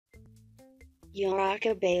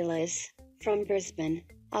Quaden Bayles, from Brisbane,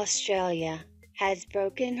 Australia, has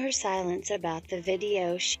broken her silence about the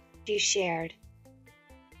video she shared,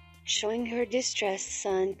 showing her distressed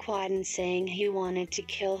son Quaden saying he wanted to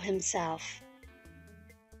kill himself.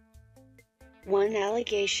 One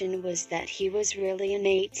allegation was that he was really an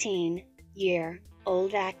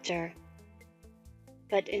 18-year-old actor.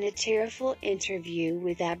 But in a tearful interview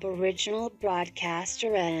with Aboriginal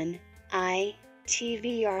broadcaster nitv,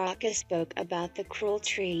 Yarraka spoke about the cruel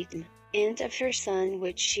treatment of her son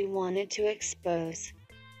which she wanted to expose.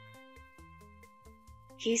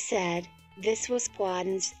 He said, "This was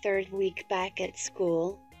Quaden's third week back at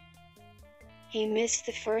school. He missed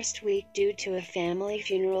the first week due to a family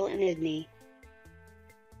funeral in Sydney.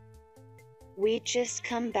 We'd just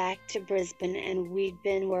come back to Brisbane and we'd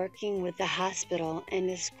been working with the hospital and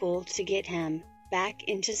the school to get him back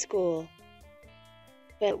into school.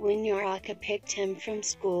 But when Yarraka picked him from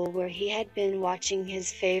school where he had been watching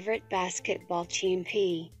his favorite basketball team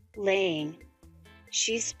playing,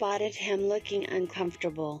 she spotted him looking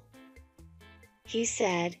uncomfortable. He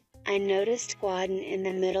said, I noticed Quaden in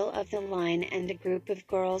the middle of the line and a group of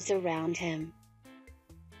girls around him.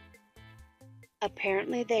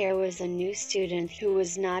 Apparently there was a new student who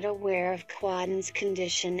was not aware of Quaden's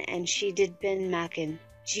condition and she did been mackin'.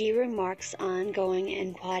 G remarks ongoing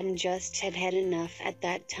and Quaden just had had enough at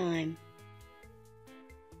that time.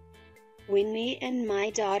 When me and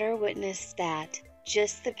my daughter witnessed that,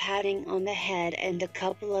 just the patting on the head and a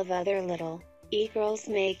couple of other little girls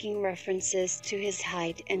making references to his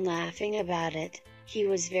height and laughing about it, he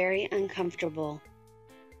was very uncomfortable.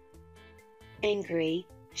 Angry,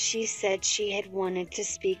 she said she had wanted to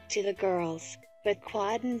speak to the girls, but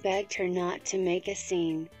Quaden begged her not to make a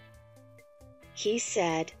scene. He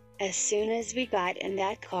said, as soon as we got in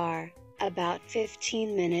that car, about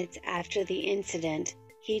 15 minutes after the incident,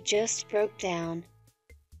 he just broke down.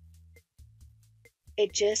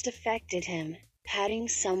 It just affected him. Patting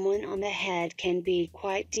someone on the head can be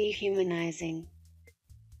quite dehumanizing.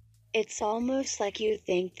 It's almost like you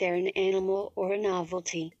think they're an animal or a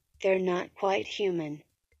novelty, they're not quite human.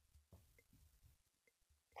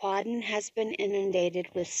 Quaden has been inundated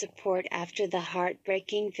with support after the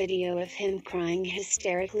heartbreaking video of him crying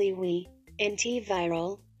hysterically went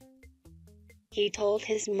viral. He told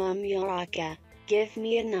his mum Yarraka, "Give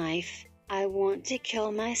me a knife, I want to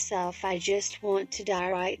kill myself, I just want to die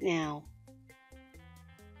right now."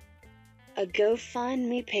 A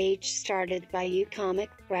GoFundMe page started by comic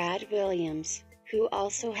Brad Williams, who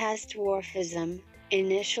also has dwarfism,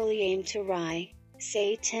 initially aimed to raise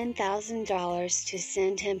 $10,000 to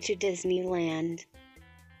send him to Disneyland.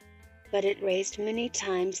 But it raised many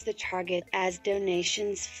times the target as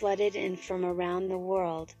donations flooded in from around the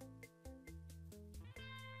world.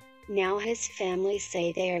 Now his family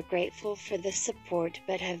say they are grateful for the support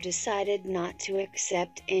but have decided not to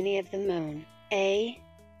accept any of the money.